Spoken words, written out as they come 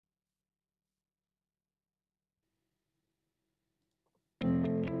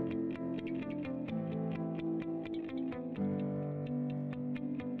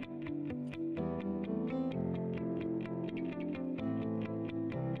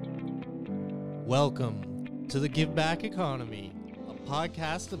Welcome to the Give Back Economy, a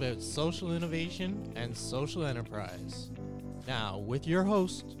podcast about social innovation and social enterprise. Now, with your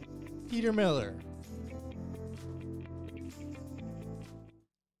host, Peter Miller.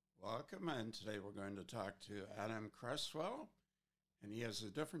 Welcome, and today we're going to talk to Adam Cresswell, and he has a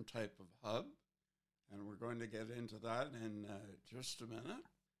different type of hub, and we're going to get into that in just a minute.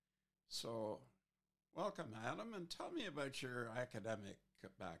 So, welcome, Adam, and tell me about your academic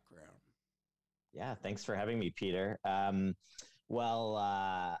background. Yeah, thanks for having me, Peter. After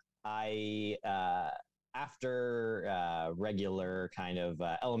regular kind of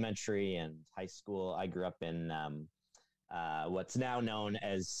elementary and high school, I grew up in what's now known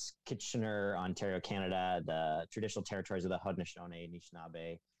as Kitchener, Ontario, Canada, the traditional territories of the Haudenosaunee,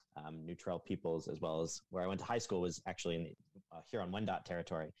 Anishinaabe, Neutral peoples, as well as where I went to high school was actually in the Huron-Wendat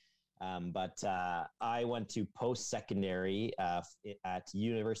territory. But I went to post-secondary at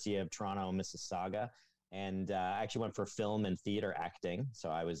University of Toronto, Mississauga, and I actually went for film and theater acting. So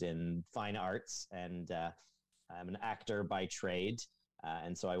I was in fine arts, and I'm an actor by trade.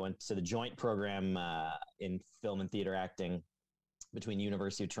 And so I went to the joint program in film and theater acting between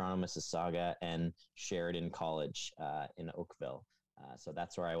University of Toronto, Mississauga, and Sheridan College in Oakville. So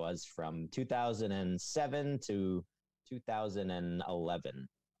that's where I was from 2007 to 2011.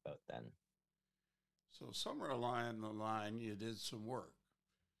 About then. So somewhere along the line, you did some work,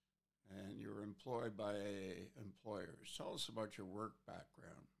 and you were employed by employers. Tell us about your work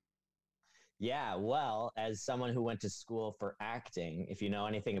background. Yeah, well, as someone who went to school for acting, if you know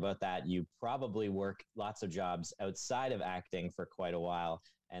anything about that, you probably work lots of jobs outside of acting for quite a while,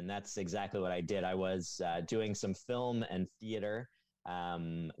 and that's exactly what I did. I was doing some film and theater.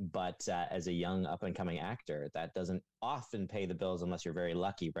 But as a young up-and-coming actor, that doesn't often pay the bills unless you're very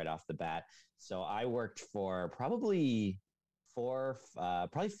lucky right off the bat. So I worked for probably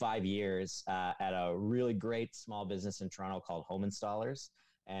 5 years at a really great small business in Toronto called Home Installers,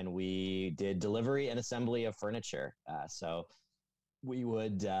 and we did delivery and assembly of furniture. So we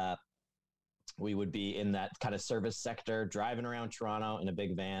would be in that kind of service sector, driving around Toronto in a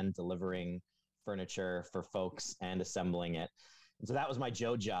big van, delivering furniture for folks and assembling it. So that was my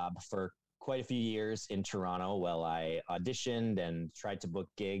job for quite a few years in Toronto while I auditioned and tried to book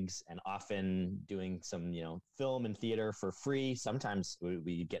gigs, and often doing some, film and theater for free. Sometimes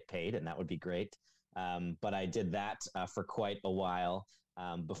we get paid, and that would be great. But I did that for quite a while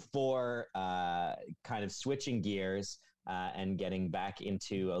before kind of switching gears and getting back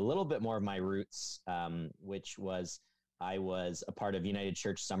into a little bit more of my roots, which was I was a part of United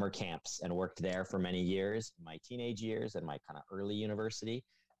Church summer camps and worked there for many years, my teenage years and my kind of early university.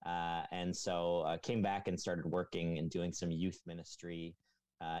 And so came back and started working and doing some youth ministry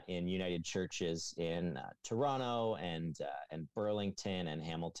in United Churches in Toronto and Burlington and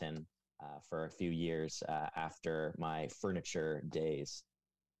Hamilton for a few years after my furniture days.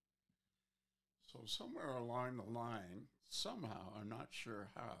 So somewhere along the line, somehow, I'm not sure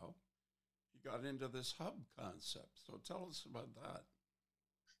how, got into this hub concept. So tell us about that.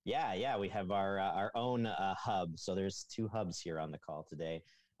 Yeah, we have our own hub. So there's two hubs here on the call today.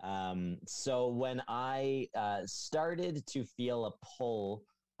 So when I started to feel a pull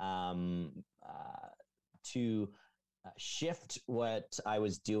to shift what I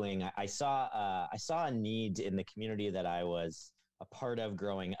was doing, I saw a need in the community that I was a part of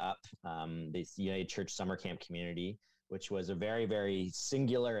growing up, this United Church summer camp community, which was a very, very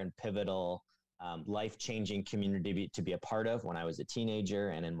singular and pivotal life-changing community to be a part of when I was a teenager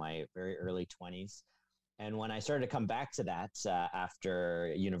and in my very early 20s. And when I started to come back to that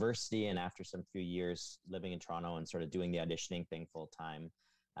after university and after some few years living in Toronto and sort of doing the auditioning thing full time,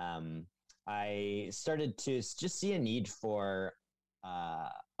 I started to just see a need for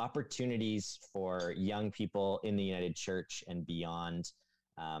opportunities for young people in the United Church and beyond,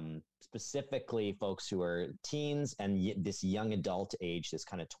 specifically folks who are teens and this young adult age, this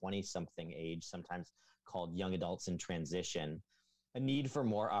kind of 20-something age, sometimes called young adults in transition, a need for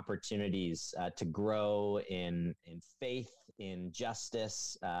more opportunities to grow in faith, in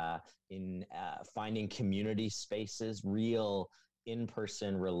justice, in finding community spaces, real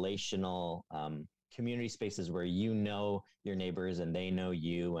in-person relational community spaces where you know your neighbors and they know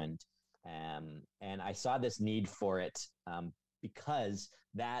you. And I saw this need for it because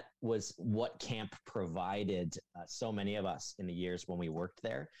that was what camp provided so many of us in the years when we worked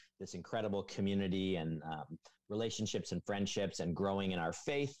there, this incredible community and relationships and friendships and growing in our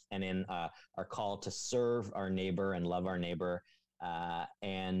faith and in our call to serve our neighbor and love our neighbor.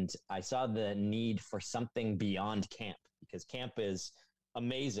 And I saw the need for something beyond camp, because camp is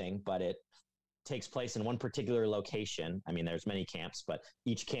amazing, but it takes place in one particular location. I mean, there's many camps, but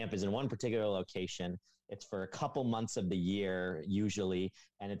each camp is in one particular location. It's for a couple months of the year, usually,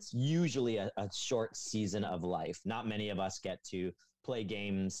 and it's usually a short season of life. Not many of us get to play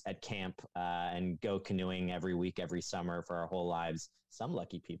games at camp and go canoeing every week, every summer for our whole lives. Some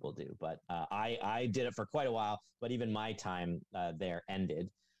lucky people do, but I did it for quite a while, but even my time there ended.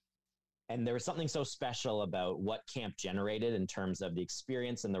 And there was something so special about what camp generated in terms of the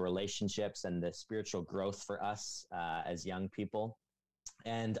experience and the relationships and the spiritual growth for us as young people.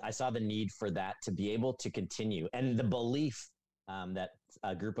 And I saw the need for that to be able to continue, and the belief that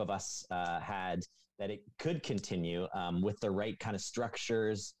a group of us had that it could continue with the right kind of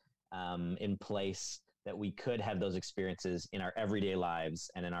structures in place, that we could have those experiences in our everyday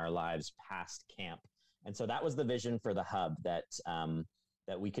lives and in our lives past camp. And so that was the vision for the hub,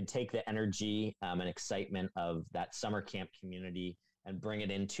 that we could take the energy and excitement of that summer camp community and bring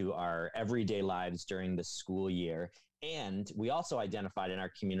it into our everyday lives during the school year. And we also identified in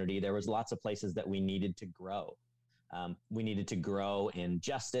our community there was lots of places that we needed to grow. We needed to grow in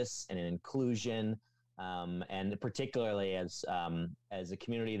justice and in inclusion, and particularly as a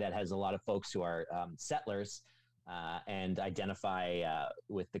community that has a lot of folks who are settlers and identify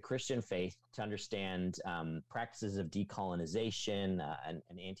with the Christian faith, to understand practices of decolonization and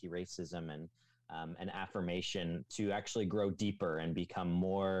anti-racism and affirmation, to actually grow deeper and become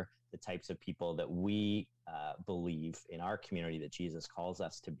more the types of people that we believe in our community that Jesus calls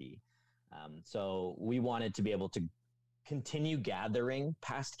us to be. So we wanted to be able to continue gathering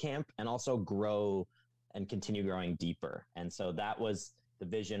past camp and also grow and continue growing deeper. And so that was the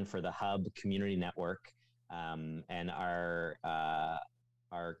vision for the Hub Community Network. And our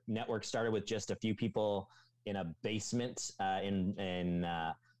network started with just a few people in a basement at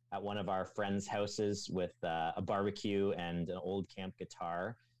one of our friends' houses with a barbecue and an old camp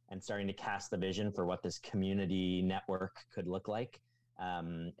guitar, and starting to cast the vision for what this community network could look like.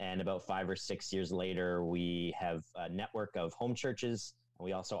 And about 5 or 6 years later, we have a network of home churches.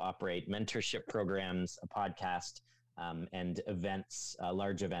 We also operate mentorship programs, a podcast, and events,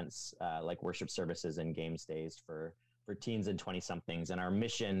 large events like worship services and games days for teens and 20-somethings. And our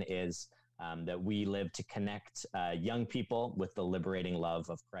mission is that we live to connect young people with the liberating love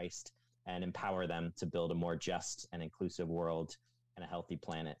of Christ and empower them to build a more just and inclusive world and a healthy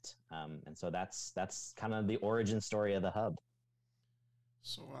planet. And so that's kind of the origin story of the Hub.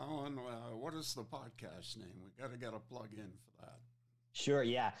 So, Alan, what is the podcast name? We got to get a plug in for that. Sure,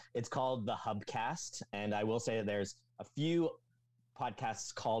 yeah. It's called the Hubcast, and I will say that there's a few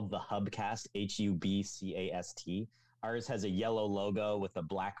podcasts called the Hubcast, Hubcast. Ours has a yellow logo with a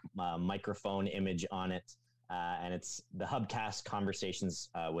black microphone image on it, and it's the Hubcast Conversations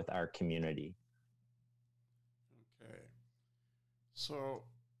with our community. Okay. So,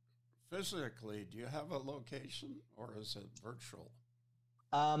 physically, do you have a location, or is it virtual?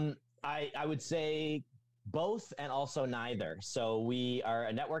 I would say both and also neither. So we are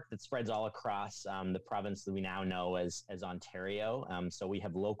a network that spreads all across the province that we now know as Ontario. So we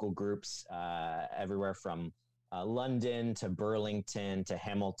have local groups everywhere from London to Burlington to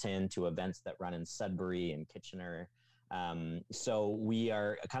Hamilton to events that run in Sudbury and Kitchener. So we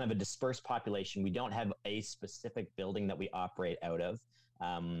are kind of a dispersed population. We don't have a specific building that we operate out of.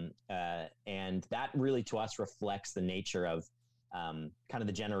 And that really to us reflects the nature of kind of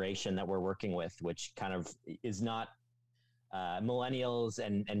the generation that we're working with, which kind of is not millennials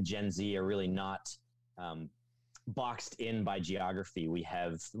and Gen Z are really not boxed in by geography. We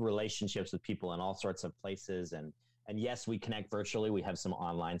have relationships with people in all sorts of places. And yes, we connect virtually. We have some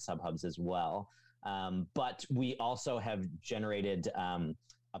online sub-hubs as well. But we also have generated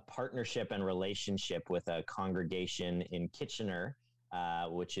a partnership and relationship with a congregation in Kitchener,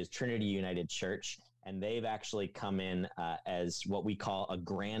 which is Trinity United Church. And they've actually come in as what we call a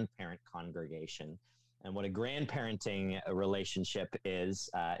grandparent congregation. And what a grandparenting relationship is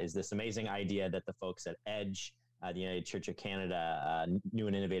this amazing idea that the folks at EDGE, the United Church of Canada New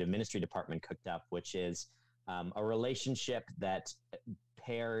and Innovative Ministry Department cooked up, which is a relationship that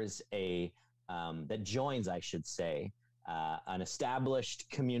pairs that joins, I should say, an established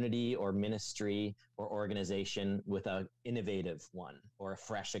community or ministry or organization with an innovative one or a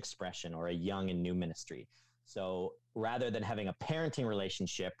fresh expression or a young and new ministry. So rather than having a parenting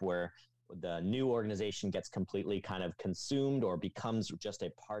relationship where the new organization gets completely kind of consumed or becomes just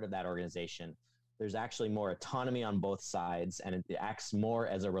a part of that organization, there's actually more autonomy on both sides, and it acts more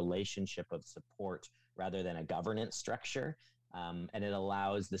as a relationship of support rather than a governance structure. And it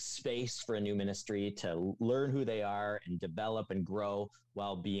allows the space for a new ministry to learn who they are and develop and grow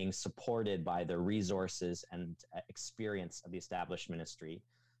while being supported by the resources and experience of the established ministry.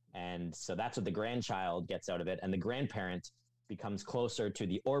 And so that's what the grandchild gets out of it. And the grandparent becomes closer to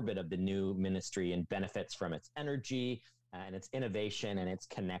the orbit of the new ministry and benefits from its energy and its innovation and its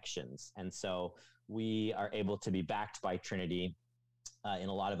connections. And so we are able to be backed by Trinity in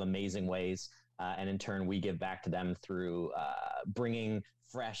a lot of amazing ways. And in turn, we give back to them through bringing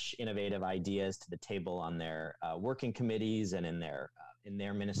fresh, innovative ideas to the table on their working committees and in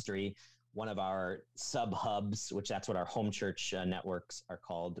their ministry. One of our sub hubs, which that's what our home church networks are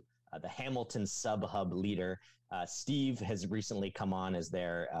called, the Hamilton sub hub leader, Steve, has recently come on as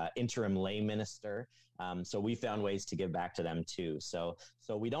their interim lay minister. So we found ways to give back to them too. So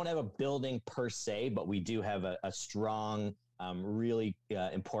we don't have a building per se, but we do have a strong, really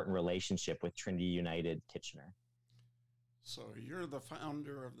important relationship with Trinity United Kitchener. So you're the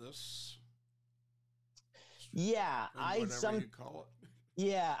founder of this? Yeah, you call it.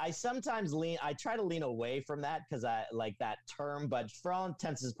 Yeah, I sometimes I try to lean away from that because I like that term, but for all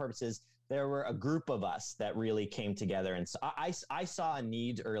intents and purposes, there were a group of us that really came together. And so I saw a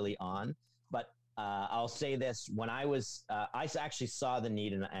need early on, but I'll say this, when I actually saw the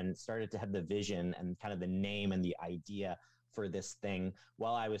need and started to have the vision and kind of the name and the idea for this thing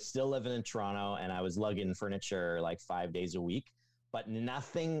while I was still living in Toronto, and I was lugging furniture like 5 days a week. But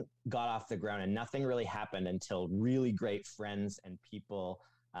nothing got off the ground and nothing really happened until really great friends and people,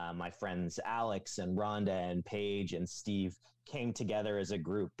 my friends Alex and Rhonda and Paige and Steve, came together as a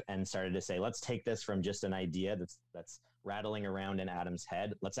group and started to say, let's take this from just an idea that's rattling around in Adam's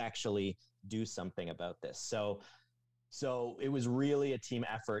head. Let's actually do something about this. So it was really a team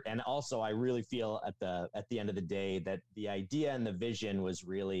effort. And also I really feel at the end of the day that the idea and the vision was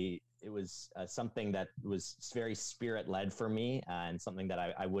really, it was something that was very spirit led for me, and something that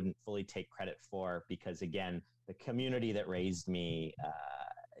I wouldn't fully take credit for, because again, the community that raised me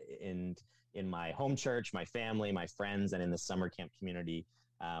in my home church, my family, my friends, and in the summer camp community,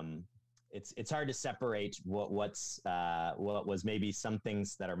 it's hard to separate what was maybe some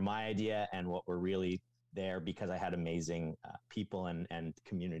things that are my idea and what were really there because I had amazing people and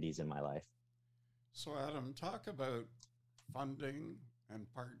communities in my life. So Adam, talk about funding and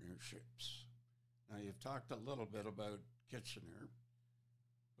partnerships. Now you've talked a little bit about Kitchener,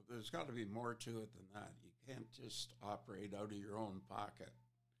 but there's got to be more to it than that. You can't just operate out of your own pocket.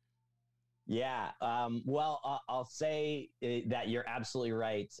 Yeah, well, I'll say that you're absolutely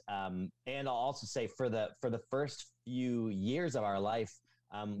right, and I'll also say for the first few years of our life,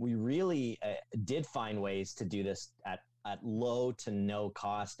 we really did find ways to do this at low to no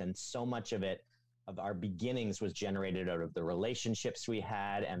cost, and so much of our beginnings was generated out of the relationships we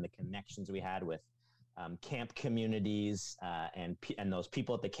had and the connections we had with camp communities and those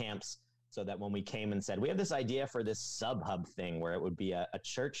people at the camps, so that when we came and said, we have this idea for this sub-hub thing where it would be a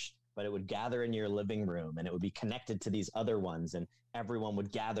church, but it would gather in your living room and it would be connected to these other ones, and everyone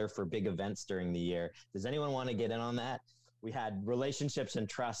would gather for big events during the year. Does anyone want to get in on that? We had relationships and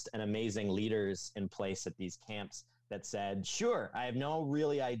trust and amazing leaders in place at these camps that said, sure, I have no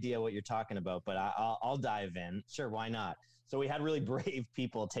really idea what you're talking about, but I'll dive in. Sure, why not? So we had really brave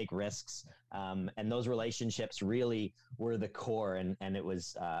people take risks, and those relationships really were the core. And it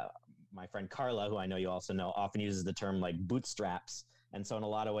was my friend Carla, who I know you also know, often uses the term like bootstraps. And so in a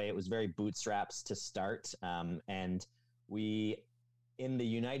lot of ways, it was very bootstraps to start. And we, in the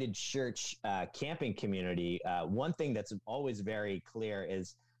United Church camping community, one thing that's always very clear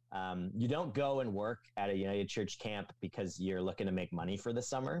is you don't go and work at a United Church camp because you're looking to make money for the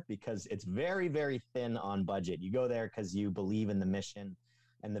summer, because it's very, very thin on budget. You go there because you believe in the mission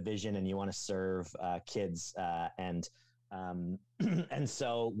and the vision, and you want to serve kids. And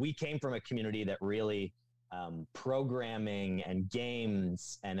so we came from a community that really programming and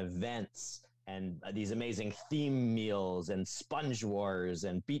games and events and these amazing theme meals and sponge wars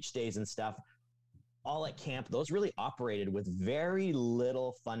and beach days and stuff, all at camp, those really operated with very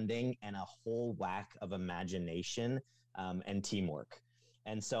little funding and a whole whack of imagination and teamwork.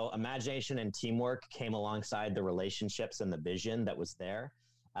 And so imagination and teamwork came alongside the relationships and the vision that was there.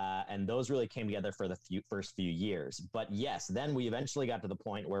 And those really came together for the first few years. But yes, then we eventually got to the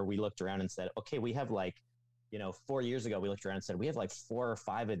point where we looked around and said, okay, we have 4 years ago, we looked around and said, we have 4 or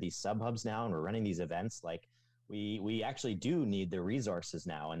 5 of these sub hubs now, and we're running these events. We actually do need the resources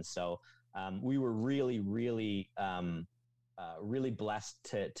now. And so we were really, really, really blessed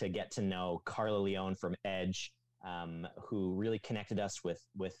to get to know Carla Leone from Edge, who really connected us with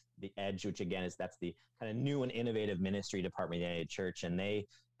the Edge, which again that's the kind of new and innovative ministry department of the United Church, and they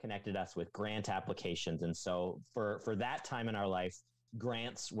connected us with grant applications. And so for that time in our life,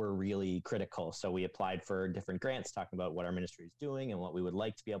 grants were really critical. So we applied for different grants talking about what our ministry is doing and what we would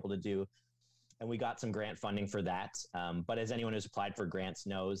like to be able to do. and we got some grant funding for that. But as anyone who's applied for grants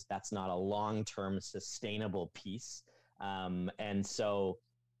knows, that's not a long-term sustainable piece. And so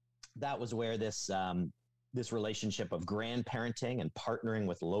that was where this relationship of grandparenting and partnering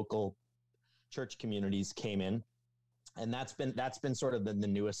with local church communities came in. And that's been sort of the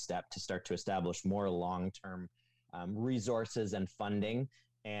newest step to start to establish more long-term resources and funding.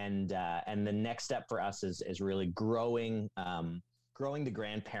 And the next step for us is really growing the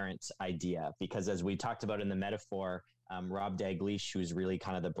grandparents idea, because as we talked about in the metaphor, Rob Daglish, who's really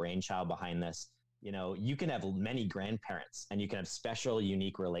kind of the brainchild behind this, you can have many grandparents and you can have special,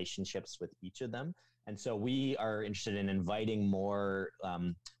 unique relationships with each of them. And so we are interested in inviting more,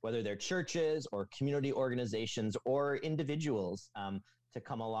 whether they're churches or community organizations or individuals, to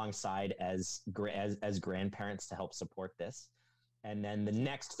come alongside as grandparents to help support this. And then the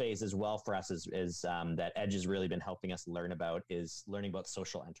next phase as well for us is that Edge has really been helping us learning about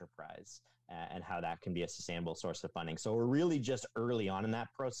social enterprise and how that can be a sustainable source of funding. So we're really just early on in that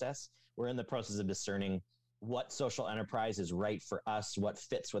process. We're in the process of discerning what social enterprise is right for us, what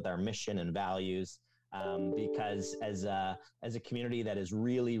fits with our mission and values. Because as a community that is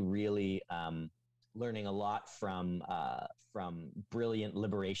really, really learning a lot from brilliant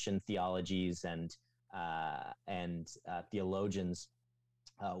liberation theologies and theologians,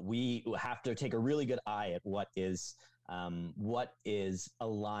 we have to take a really good eye at what is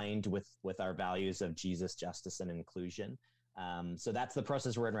aligned with our values of Jesus, justice, and inclusion. So that's the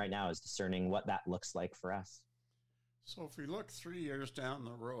process we're in right now, is discerning what that looks like for us. So if we look 3 years down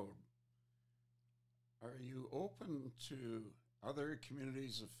the road, are you open to other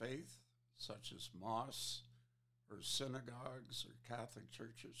communities of faith, such as mosques or synagogues or Catholic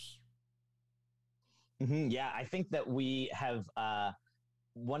churches? Mm-hmm. Yeah, I think that we have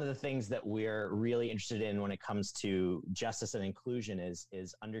one of the things that we're really interested in when it comes to justice and inclusion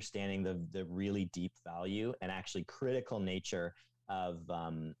is understanding the really deep value and actually critical nature of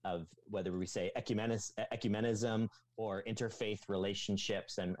whether we say ecumenism or interfaith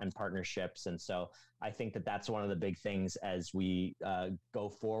relationships and partnerships. And so I think that that's one of the big things as we go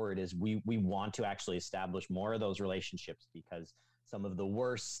forward is we want to actually establish more of those relationships, because some of the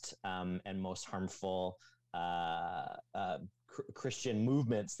worst and most harmful Christian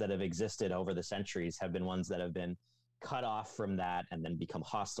movements that have existed over the centuries have been ones that have been cut off from that and then become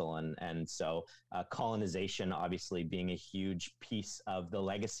hostile. And so colonization obviously being a huge piece of the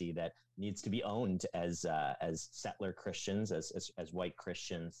legacy that needs to be owned as settler Christians, as white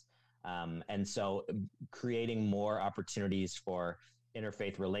Christians. And so creating more opportunities for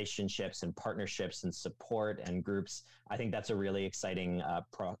interfaith relationships and partnerships and support and groups, I think that's a really exciting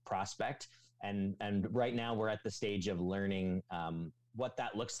prospect. And right now we're at the stage of learning what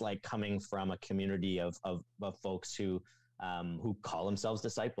that looks like, coming from a community of folks who call themselves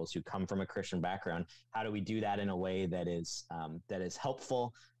disciples, who come from a Christian background. How do we do that in a way that is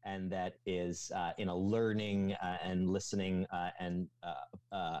helpful and that is in a learning and listening and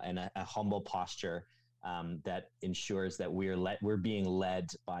a humble posture that ensures that we're being led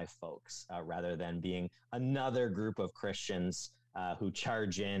by folks rather than being another group of Christians who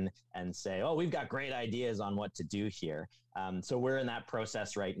charge in and say, "Oh, we've got great ideas on what to do here." So we're in that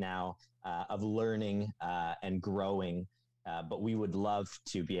process right now of learning and growing, but we would love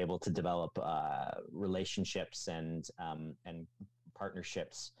to be able to develop relationships and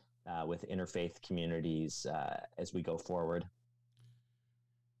partnerships with interfaith communities as we go forward.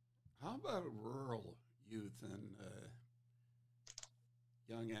 How about rural youth and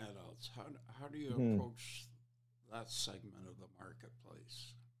young adults? How do you approach that segment of the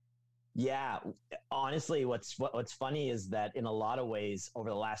marketplace? Yeah, honestly, what's funny is that in a lot of ways over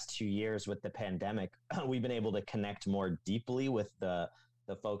the last 2 years with the pandemic, we've been able to connect more deeply with the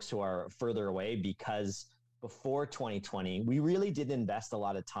folks who are further away, because before 2020, we really did invest a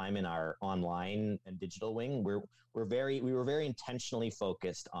lot of time in our online and digital wing. We were very intentionally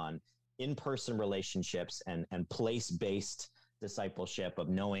focused on in-person relationships and place-based discipleship of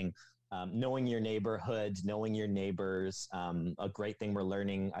knowing your neighborhood, knowing your neighbors. A great thing we're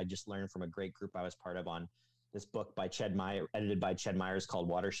learning, I just learned from a great group I was part of on this book by edited by Ched Myers, called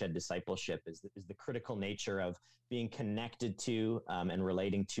Watershed Discipleship, is the critical nature of being connected to and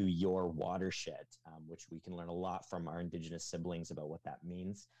relating to your watershed, which we can learn a lot from our Indigenous siblings about what that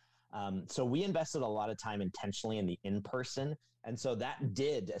means. So we invested a lot of time intentionally in the in-person. And so that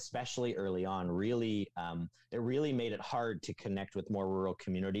did, especially early on, really, it really made it hard to connect with more rural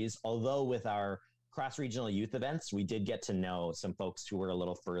communities. Although with our cross-regional youth events, we did get to know some folks who were a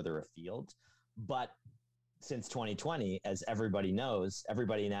little further afield. But since 2020, as everybody knows,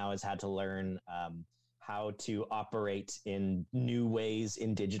 everybody now has had to learn how to operate in new ways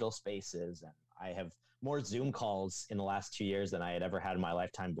in digital spaces. And I have more Zoom calls in the last 2 years than I had ever had in my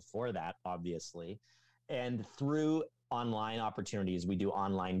lifetime before that, obviously. And through online opportunities, we do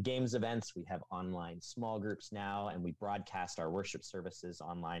online games events. We have online small groups now, and we broadcast our worship services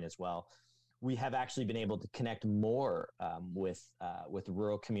online as well. We have actually been able to connect more with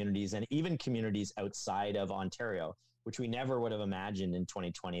rural communities and even communities outside of Ontario, which we never would have imagined in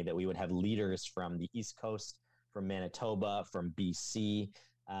 2020 that we would have leaders from the East Coast, from Manitoba, from BC,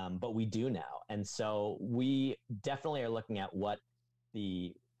 but we do now. And so we definitely are looking at what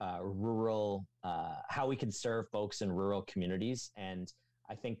the rural, how we can serve folks in rural communities. And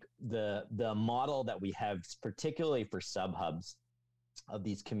I think the model that we have, particularly for sub-hubs, of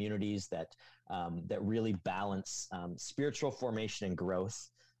these communities that really balance spiritual formation and growth,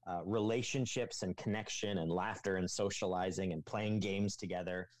 relationships and connection and laughter and socializing and playing games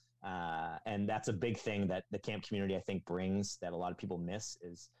together. And that's a big thing that the camp community, I think, brings that a lot of people miss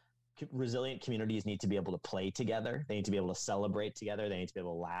is resilient communities need to be able to play together. They need to be able to celebrate together. They need to be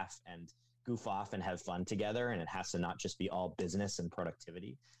able to laugh and goof off and have fun together. And it has to not just be all business and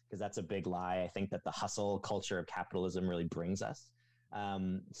productivity, because that's a big lie. I think that the hustle culture of capitalism really brings us.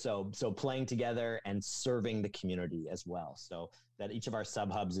 So playing together and serving the community as well. So that each of our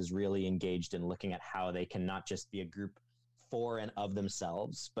sub-hubs is really engaged in looking at how they can not just be a group for and of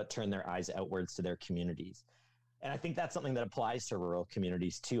themselves, but turn their eyes outwards to their communities. And I think that's something that applies to rural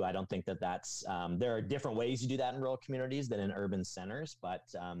communities too. I don't think that that's, there are different ways you do that in rural communities than in urban centers, but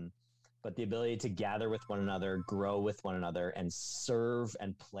the ability to gather with one another, grow with one another, and serve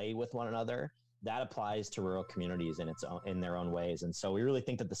and play with one another, that applies to rural communities in their own ways. And so we really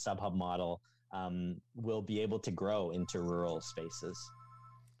think that the sub-hub model will be able to grow into rural spaces.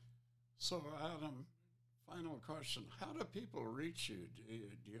 So Adam, final question. How do people reach you? Do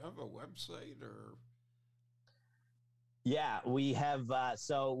you have a website or? Yeah, we have.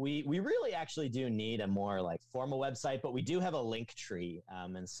 So we really actually do need a more like formal website, but we do have a link tree.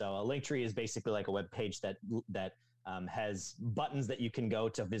 And so a link tree is basically like a web page that has buttons that you can go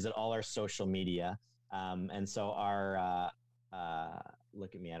to visit all our social media. And so our,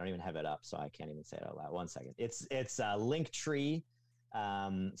 look at me, I don't even have it up, so I can't even say it out loud. 1 second. It's Linktree /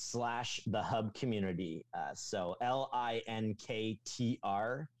 the hub community. So linktr.ee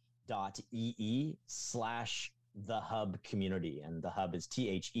 / the hub community. And the hub is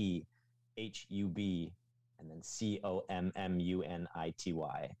THEHUB and then COMMUNITY.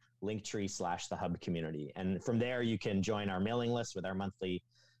 Linktree / the hub community. And from there, you can join our mailing list with our monthly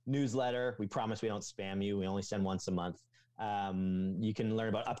newsletter. We promise we don't spam you. We only send once a month. You can learn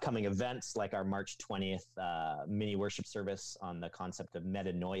about upcoming events like our March 20th mini worship service on the concept of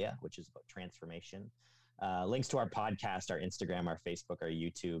metanoia, which is about transformation. Links to our podcast, our Instagram, our Facebook, our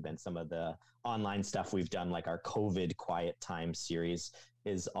YouTube, and some of the online stuff we've done, like our COVID Quiet Time series,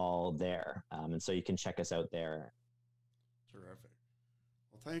 is all there. And so you can check us out there. Terrific.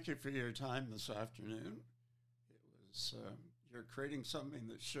 Well, thank you for your time this afternoon. It was, you're creating something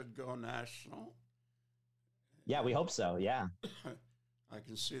that should go national. Yeah, we hope so. Yeah. I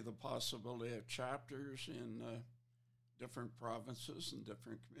can see the possibility of chapters in different provinces and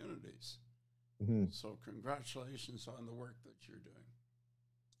different communities. Mm-hmm. So congratulations on the work that you're doing.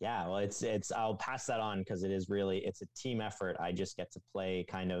 Yeah, well, it's I'll pass that on because it's a team effort. I just get to play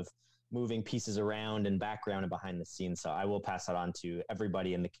kind of moving pieces around and background and behind the scenes. So I will pass that on to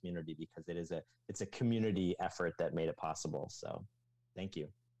everybody in the community because it's a community effort that made it possible. So thank you.